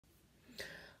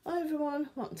Hi everyone,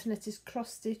 welcome to Nettie's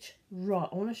cross stitch. Right,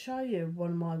 I want to show you one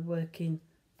of my work in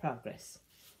progress.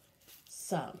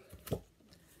 So,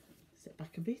 sit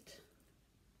back a bit.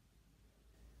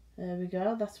 There we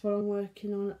go, that's what I'm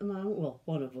working on at the moment. Well,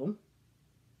 one of them.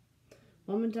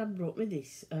 Mum and Dad brought me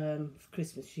this for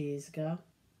Christmas years ago.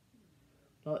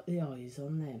 Like the eyes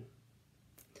on them.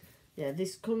 Yeah,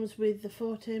 this comes with the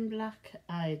 14 black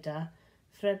Aida,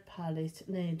 thread palette,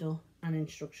 needle and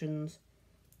instructions.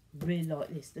 Really like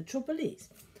this. The trouble is,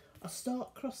 I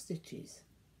start cross stitches,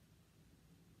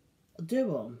 I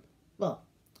do them, well,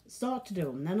 start to do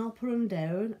them, then I'll put them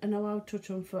down and I'll touch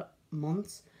them for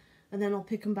months, and then I'll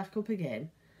pick them back up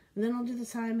again, and then I'll do the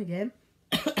same again.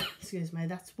 Excuse me,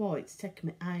 that's why it's taken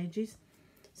me ages.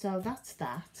 So that's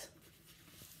that.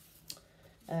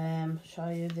 Show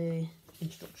you the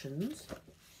instructions.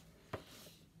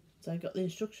 So I've got the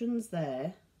instructions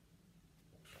there,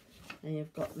 and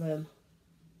you've got them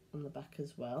on the back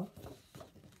as well,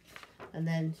 and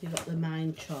then you've got the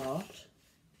main chart,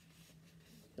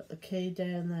 got the key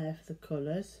down there for the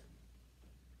colours,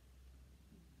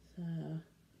 so,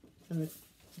 and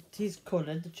it is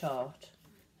coloured, the chart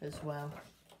as well,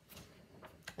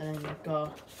 and then you've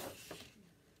got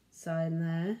sign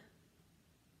there,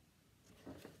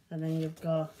 and then you've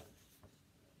got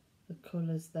the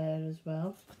colours there as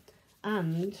well,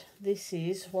 and this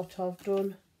is what I've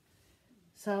done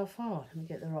so far. Let me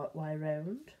get the right way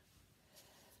round.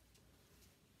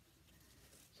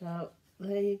 So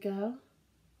there you go,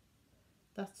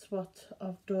 that's what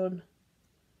I've done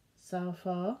so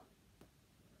far.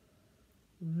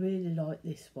 Really like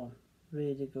this one,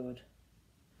 really good.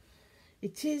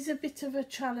 It is a bit of a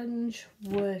challenge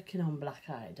working on Black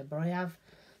Aida, but I have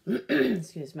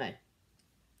excuse me,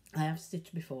 I have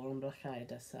stitched before on Black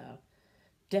Aida, so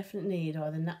definitely need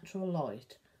either natural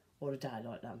light or a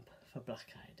daylight lamp for Black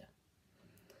Aida.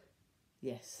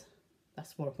 Yes,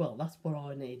 that's what, well, that's what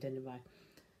I need anyway.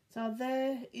 So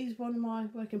there is one of my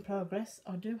work in progress.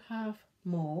 I do have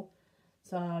more,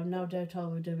 so no doubt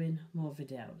I'll be doing more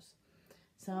videos.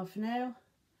 So for now,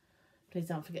 please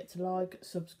don't forget to like,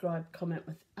 subscribe, comment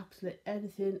with absolutely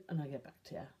anything, and I'll get back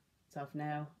to you. So for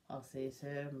now, I'll see you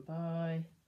soon. Bye.